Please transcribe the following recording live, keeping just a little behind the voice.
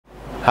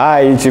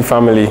Hi YouTube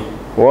family,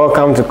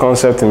 welcome to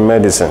Concept in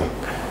Medicine.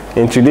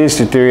 In today's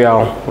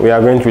tutorial, we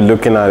are going to be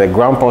looking at the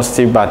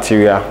gram-positive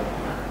bacteria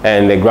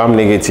and the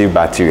gram-negative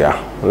bacteria.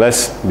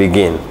 Let's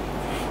begin.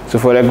 So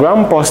for the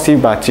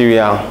gram-positive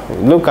bacteria,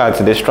 look at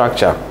the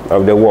structure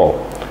of the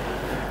wall.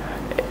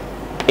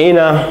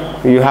 Inner,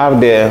 you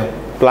have the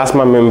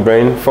plasma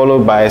membrane,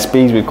 followed by a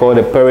space we call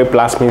the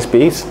periplasmic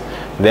space,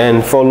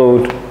 then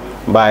followed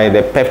by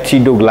the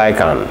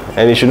peptidoglycan.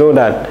 And you should know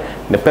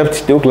that the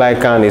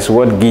peptidoglycan is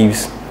what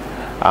gives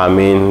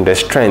the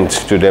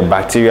strength to the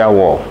bacterial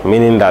wall,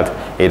 meaning that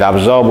it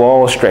absorbs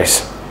all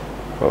stress,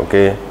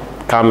 okay,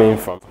 coming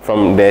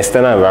from the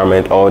external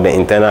environment or the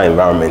internal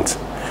environment.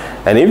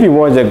 And if you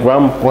watch the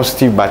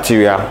gram-positive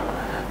bacteria,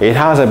 it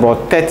has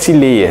about 30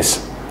 layers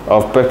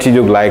of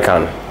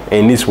peptidoglycan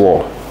in this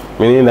wall,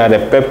 meaning that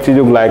the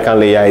peptidoglycan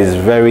layer is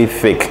very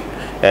thick.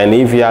 And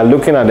if you are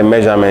looking at the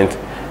measurement,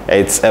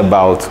 it's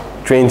about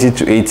 20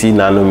 to 80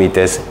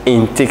 nanometers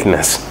in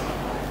thickness.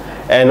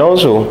 And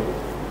also,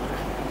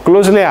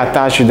 closely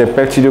attached to the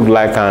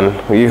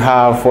peptidoglycan, you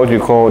have what we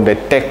call the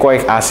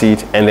teichoic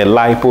acid and the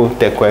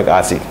lipoteichoic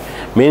acid,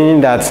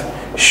 meaning that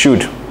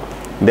should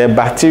the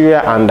bacteria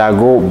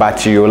undergo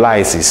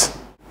bacteriolysis,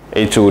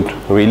 it would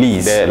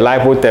release the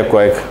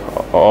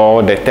lipoteichoic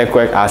or the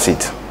teichoic acid,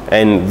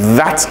 and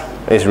that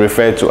is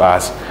referred to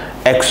as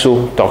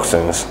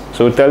exotoxins.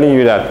 So telling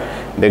you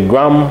that the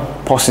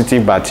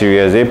gram-positive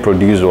bacteria, they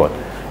produce what?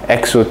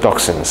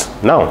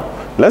 Exotoxins. Now,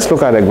 let's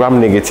look at the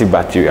gram-negative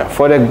bacteria.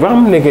 For the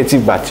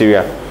gram-negative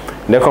bacteria,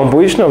 the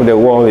composition of the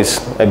wall is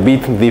a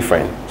bit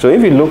different. So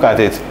if you look at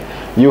it,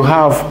 you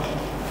have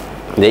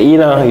the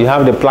inner, you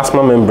have the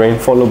plasma membrane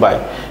followed by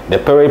the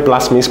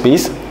periplasmic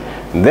space.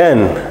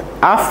 Then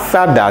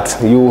after that,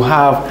 you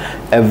have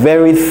a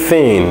very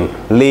thin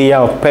layer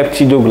of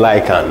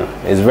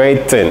peptidoglycan. It's very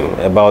thin,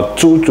 about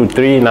 2 to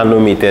 3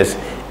 nanometers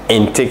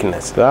in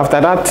thickness. So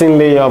after that thin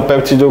layer of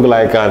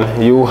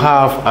peptidoglycan, you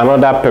have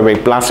another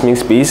periplasmic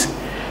space,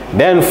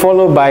 then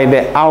followed by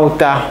the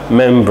outer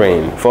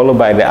membrane,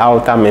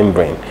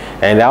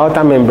 and the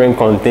outer membrane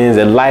contains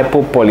the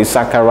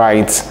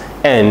lipopolysaccharides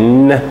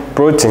and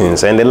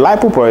proteins, and the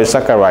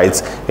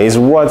lipopolysaccharides is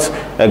what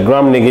a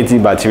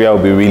gram-negative bacteria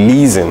will be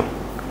releasing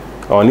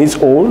on its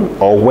own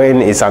or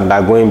when it's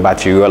undergoing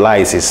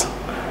bacteriolysis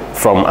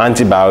from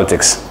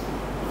antibiotics,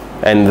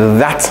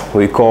 and that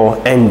we call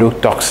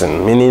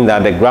endotoxin, meaning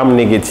that the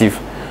gram-negative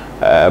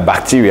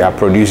bacteria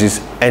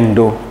produces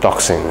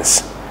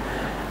endotoxins.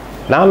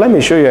 Now let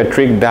me show you a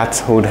trick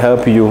that would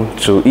help you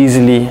to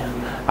easily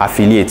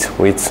affiliate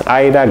with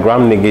either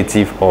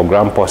gram-negative or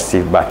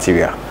gram-positive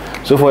bacteria.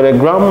 So for the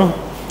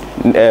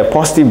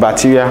gram-positive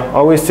bacteria,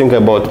 always think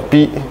about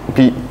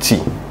PPT.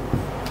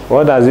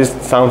 What does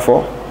this stand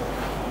for?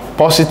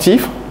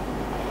 Positive,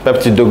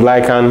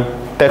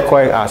 peptidoglycan,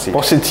 teichoic acid.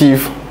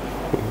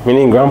 Positive,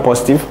 meaning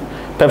gram-positive,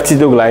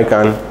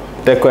 peptidoglycan,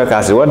 teichoic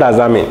acid. What does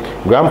that mean?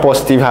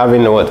 Gram-positive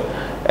having what?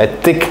 A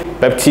thick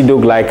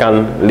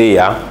peptidoglycan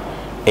layer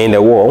in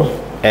the wall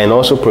and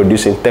also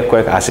producing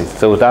teichoic acid.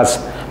 So that's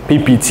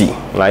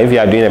PPT. Like if you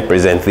are doing a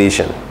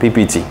presentation,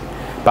 PPT,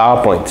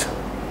 PowerPoint.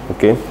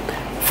 Okay.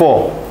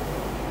 For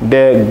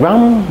the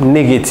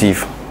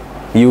gram-negative,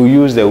 you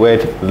use the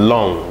word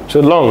long.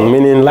 So long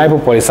meaning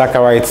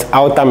lipopolysaccharides,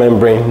 outer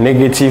membrane,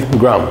 negative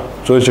gram.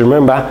 So to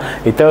remember,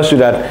 it tells you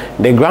that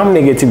the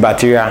gram-negative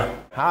bacteria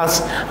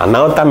has an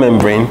outer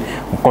membrane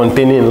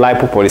containing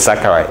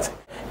lipopolysaccharides.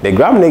 The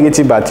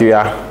gram-negative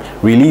bacteria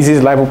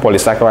releases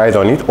lipopolysaccharides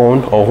on its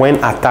own or when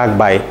attacked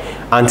by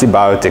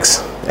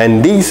antibiotics.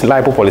 And these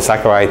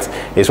lipopolysaccharides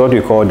is what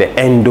we call the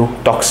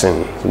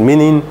endotoxin,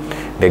 meaning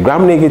the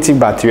gram-negative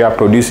bacteria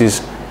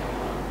produces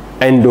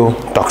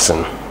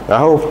endotoxin. I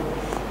hope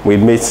we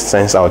made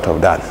sense out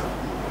of that.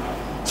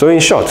 So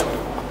in short,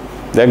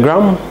 the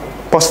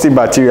gram-positive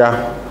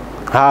bacteria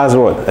has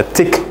what? A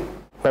thick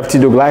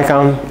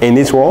peptidoglycan in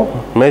its wall,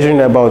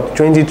 measuring about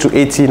 20 to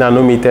 80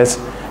 nanometers,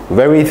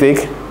 very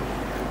thick.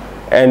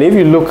 And if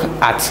you look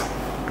at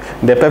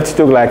the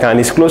peptidoglycan,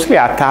 it's closely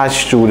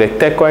attached to the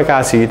teichoic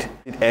acid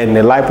and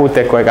the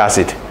lipoteichoic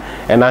acid.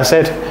 And I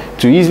said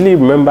to easily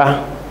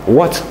remember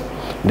what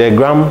the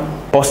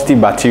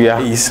gram-positive bacteria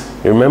is,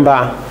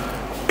 remember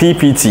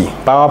PPT,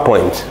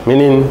 PowerPoint,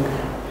 meaning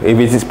if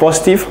it is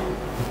positive,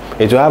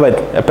 it will have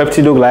a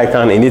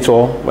peptidoglycan in it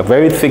all, a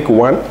very thick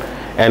one,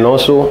 and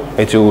also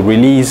it will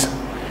release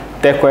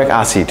teichoic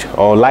acid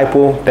or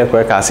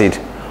lipoteichoic acid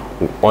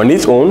on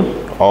its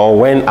own or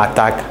when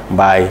attacked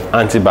by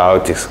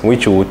antibiotics,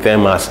 which we would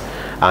term as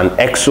an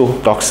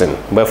exotoxin.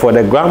 But for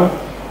the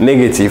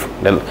gram-negative,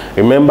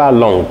 remember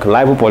long,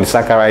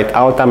 lipopolysaccharide,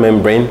 outer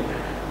membrane,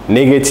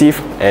 negative,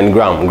 and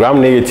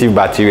gram-negative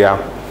bacteria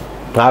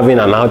having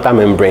an outer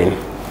membrane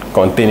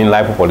containing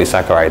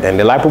lipopolysaccharide, and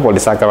the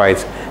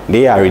lipopolysaccharides,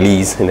 they are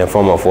released in the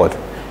form of what?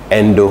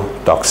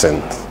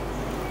 Endotoxins.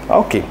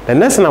 Okay, the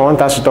next thing I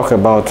want us to talk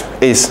about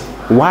is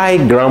why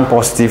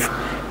gram-positive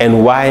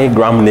and why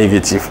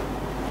gram-negative.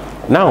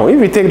 Now, if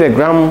we take the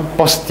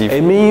gram-positive,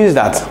 it means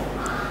that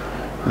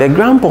the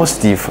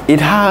gram-positive, it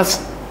has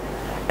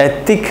a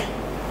thick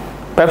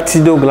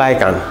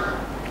peptidoglycan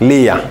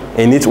layer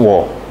in its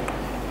wall,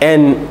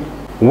 and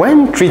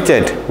when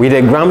treated with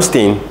a gram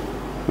stain,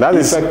 that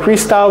is a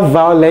crystal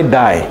violet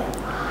dye,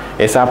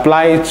 is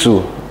applied to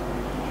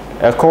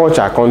a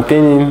culture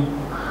containing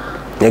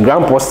a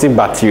gram-positive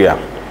bacteria,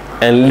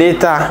 and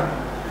later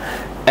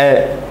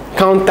a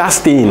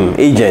counter-stain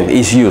agent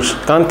is used.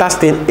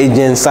 Counter-stain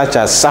agents such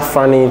as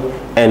safranin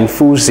and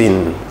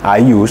fusin are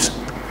used.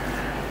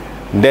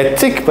 The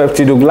thick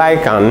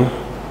peptidoglycan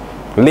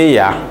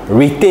layer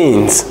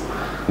retains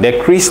the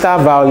crystal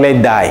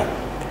violet dye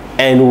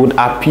and would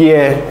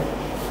appear,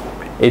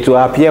 it will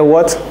appear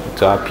what?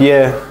 It will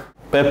appear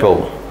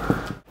purple.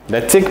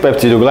 The thick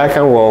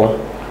peptidoglycan wall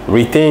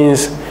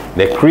retains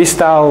the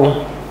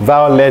crystal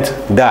violet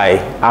dye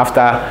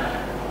after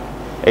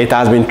it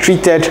has been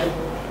treated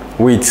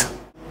with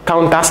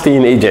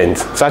counter-stain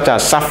agents such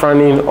as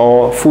safranin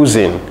or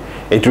fusin.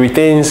 It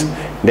retains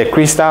the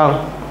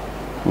crystal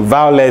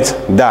violet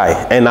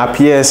dye and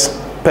appears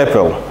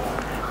purple.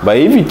 But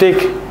if you take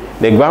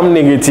the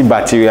gram-negative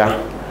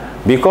bacteria,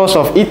 because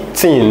of its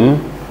thin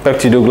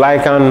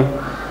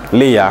peptidoglycan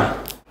layer,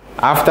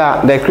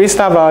 after the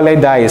crystal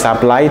violet dye is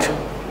applied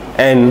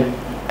and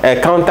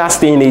a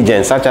counter-stain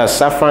agent such as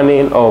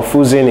safranin or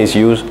fusin is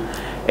used,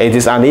 it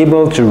is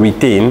unable to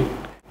retain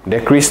the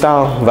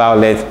crystal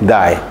violet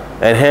dye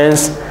and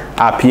hence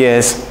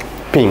appears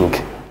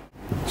pink.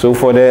 So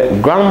for the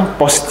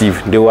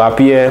gram-positive, they will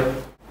appear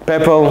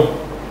purple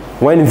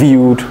when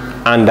viewed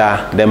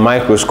under the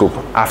microscope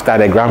after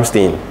the gram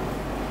stain.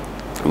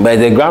 But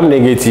the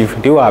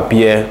gram-negative, they will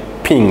appear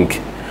pink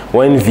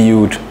when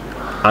viewed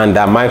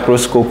under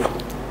microscope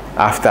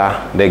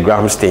after the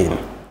gram stain.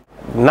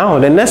 Now,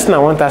 the next thing I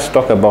want us to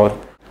talk about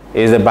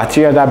is the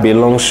bacteria that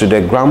belongs to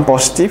the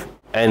gram-positive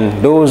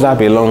and those that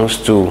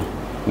belongs to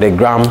the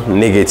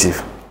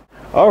gram-negative.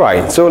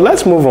 Alright, so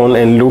let's move on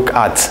and look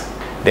at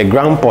the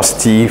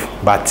gram-positive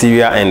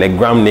bacteria and the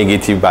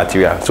gram-negative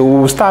bacteria. So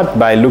we'll start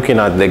by looking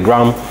at the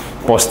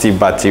gram-positive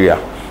bacteria.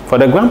 For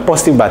the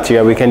gram-positive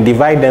bacteria, we can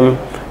divide them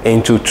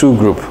into two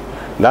groups.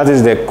 That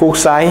is the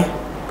cocci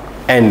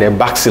and the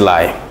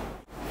bacilli.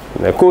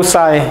 The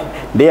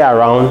cocci, they are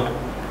round,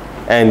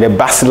 and the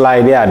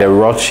bacilli, they are the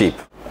rod shape.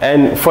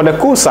 And for the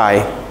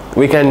cocci,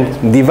 we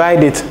can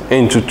divide it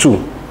into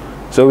two.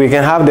 So we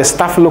can have the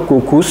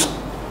staphylococcus,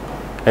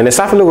 and the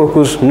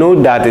staphylococcus,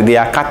 note that they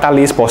are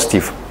catalase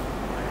positive,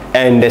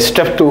 and the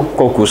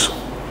streptococcus,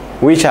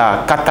 which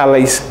are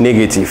catalase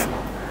negative.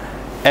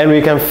 And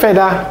we can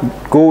further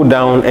go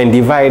down and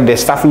divide the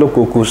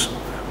staphylococcus,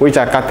 which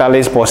are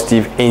catalase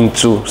positive,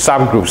 into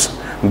subgroups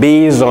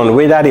based on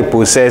whether they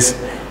possess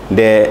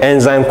the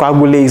enzyme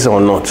coagulase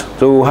or not.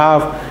 So we'll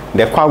have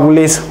the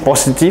coagulase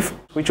positive,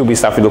 which will be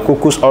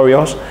Staphylococcus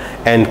aureus,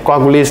 and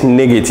coagulase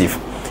negative.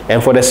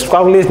 And for the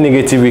coagulase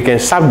negative, we can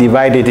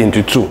subdivide it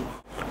into two.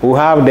 We'll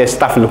have the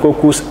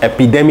Staphylococcus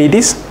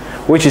epidermidis,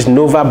 which is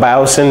nova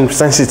biocin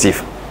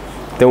sensitive.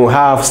 Then we'll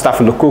have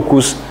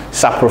Staphylococcus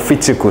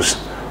saprophyticus,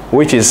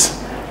 which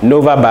is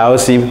nova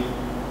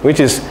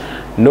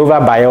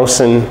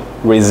biocin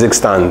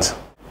resistant.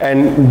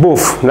 And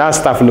both, that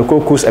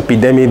Staphylococcus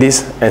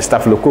epidermidis and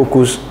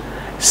Staphylococcus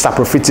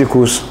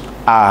saprophyticus,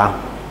 are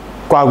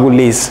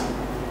coagulase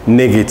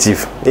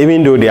negative.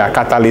 Even though they are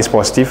catalase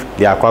positive,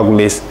 they are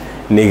coagulase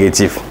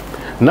negative.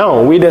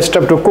 Now with the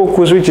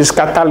streptococcus, which is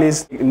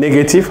catalase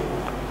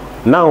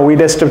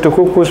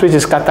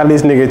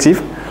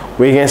negative,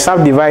 we can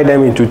subdivide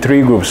them into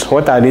three groups.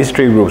 What are these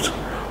three groups?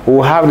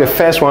 We'll have the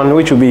first one,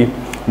 which will be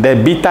the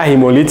beta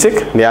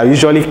hemolytic. They are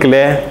usually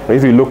clear.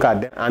 If you look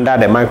at them under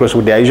the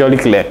microscope, they are usually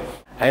clear.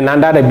 And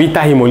under the beta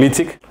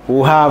hemolytic,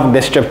 we'll have the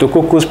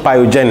Streptococcus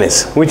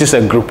pyogenes, which is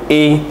a group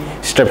A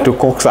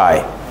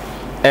streptococci.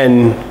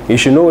 And you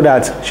should know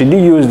that she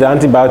did use the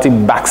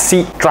antibiotic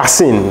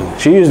bacitracin.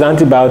 She used the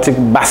antibiotic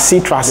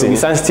bacitracin,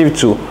 sensitive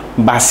to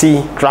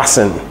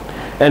bacitracin.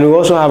 And we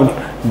also have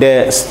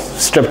the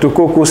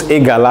Streptococcus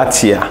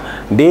egalatia.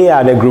 They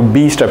are the group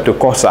B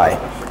streptococci.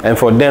 And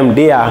for them,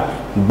 they are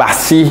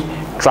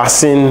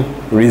bacitracin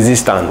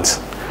resistant.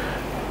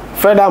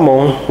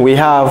 Furthermore, we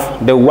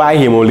have the Y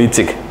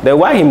hemolytic. The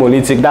Y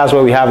hemolytic, that's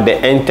where we have the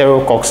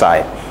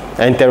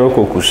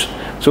enterococcus.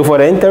 So for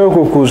the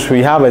enterococcus,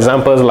 we have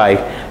examples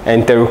like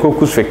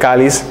Enterococcus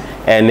fecalis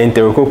and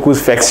Enterococcus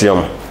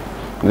faecium.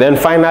 Then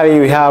finally,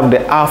 we have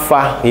the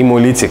alpha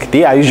hemolytic.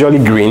 They are usually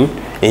green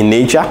in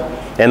nature.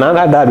 And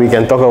under that, we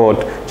can talk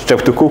about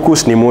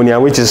Streptococcus pneumonia,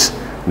 which is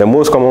the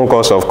most common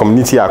cause of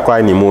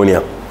community-acquired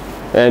pneumonia.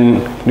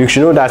 And you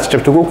should know that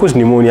Streptococcus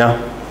pneumonia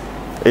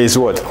is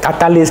what?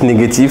 Catalase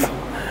negative,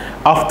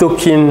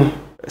 octokin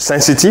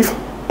sensitive,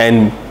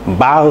 and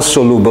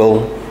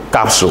bile-soluble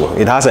capsule.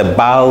 It has a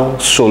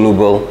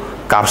bile-soluble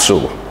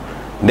capsule.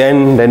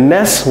 Then the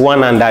next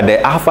one under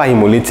the alpha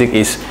hemolytic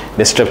is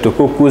the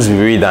Streptococcus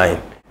viridine.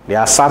 There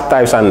are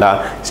subtypes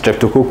under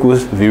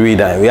Streptococcus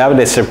viridine. We have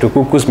the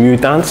Streptococcus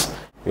mutans.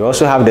 We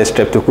also have the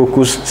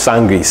Streptococcus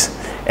sanguis.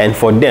 And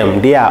for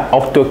them, they are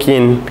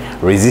octokin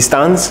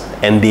resistant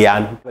and they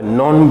are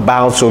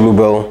non-bile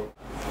soluble.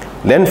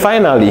 Then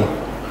finally,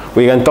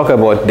 we can talk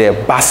about the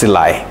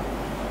bacilli.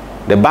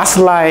 The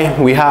bacilli,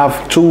 we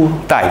have two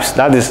types.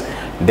 That is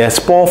the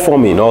spore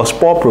forming or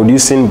spore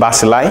producing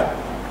bacilli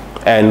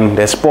and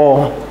the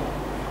spore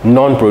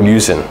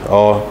non-producing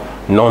or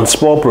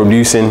non-spore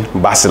producing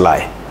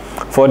bacilli.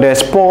 For the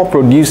spore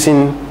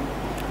producing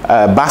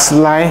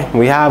bacilli,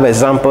 we have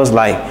examples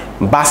like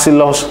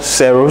Bacillus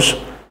cereus,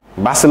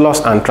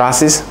 Bacillus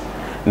anthracis.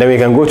 Then we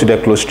can go to the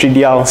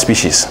clostridial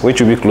species,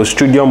 which will be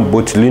Clostridium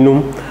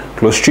botulinum,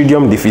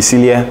 Clostridium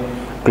difficile,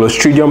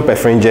 Clostridium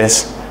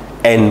perfringens,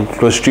 and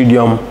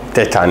Clostridium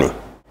tetani.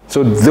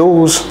 So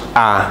those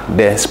are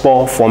the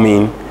spore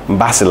forming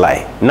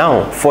bacilli.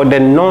 Now for the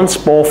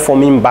non-spore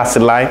forming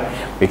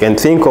bacilli, we can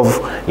think of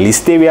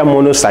Listeria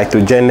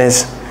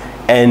monocytogenes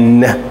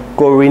and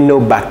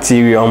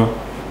Corynebacterium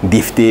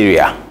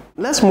diphtheria.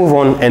 Let's move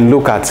on and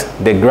look at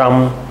the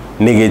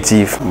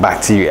gram-negative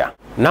bacteria.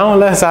 Now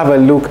let's have a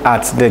look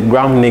at the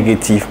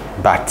gram-negative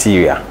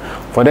bacteria.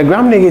 For the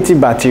gram-negative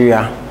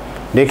bacteria,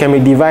 they can be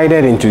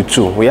divided into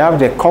two. We have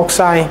the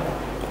cocci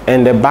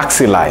and the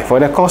bacilli. For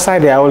the cocci,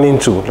 there are only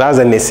two. That's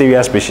the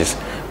Neisseria species.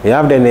 We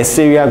have the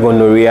Neisseria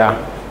gonorrhea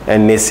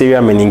and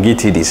Neisseria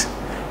meningitidis.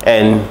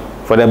 And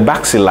for the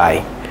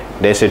bacilli,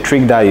 there's a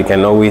trick that you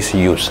can always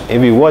use.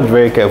 If you watch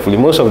very carefully,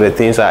 most of the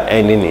things are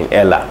ending in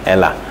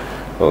ella,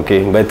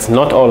 okay, but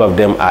not all of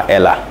them are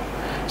ella.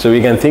 So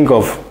we can think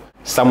of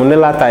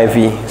Salmonella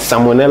typhi,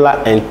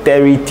 Salmonella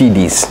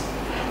enteritidis.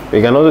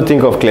 We can also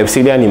think of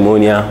Klebsiella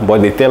pneumonia,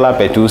 Bordetella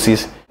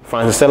pertussis,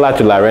 Francisella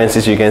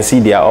tularensis. You can see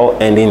they are all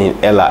ending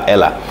in ella.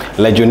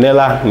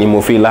 Legionella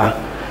pneumophila,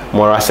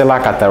 Moracella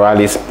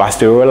cataralis,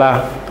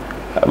 Pasteurella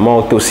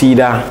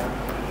maltosida,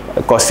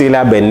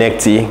 Coxiella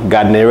benecti,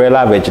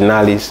 Gardnerella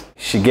vaginalis,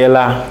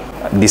 Shigella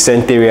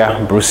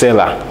dysenteria,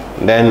 Brucella.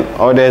 Then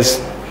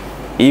others,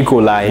 E.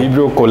 coli,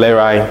 Vibrio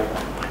cholerae.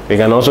 We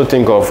can also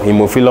think of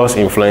Haemophilus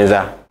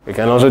influenza. We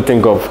can also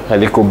think of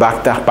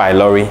Helicobacter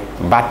pylori,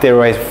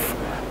 Bacteroides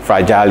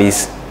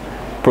fragilis,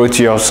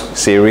 Proteus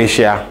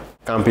serratia,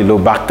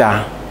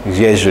 Campylobacter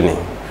jejuni.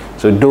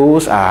 So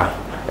those are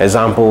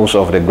examples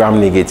of the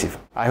gram-negative.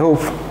 I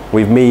hope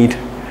we've made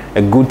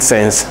a good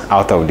sense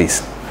out of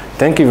this.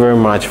 Thank you very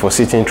much for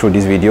sitting through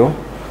this video.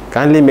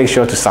 Kindly make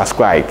sure to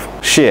subscribe,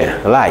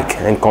 share, like,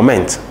 and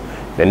comment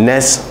the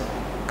next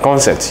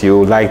concepts you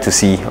would like to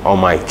see on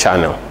my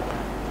channel.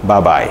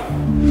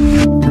 Bye-bye.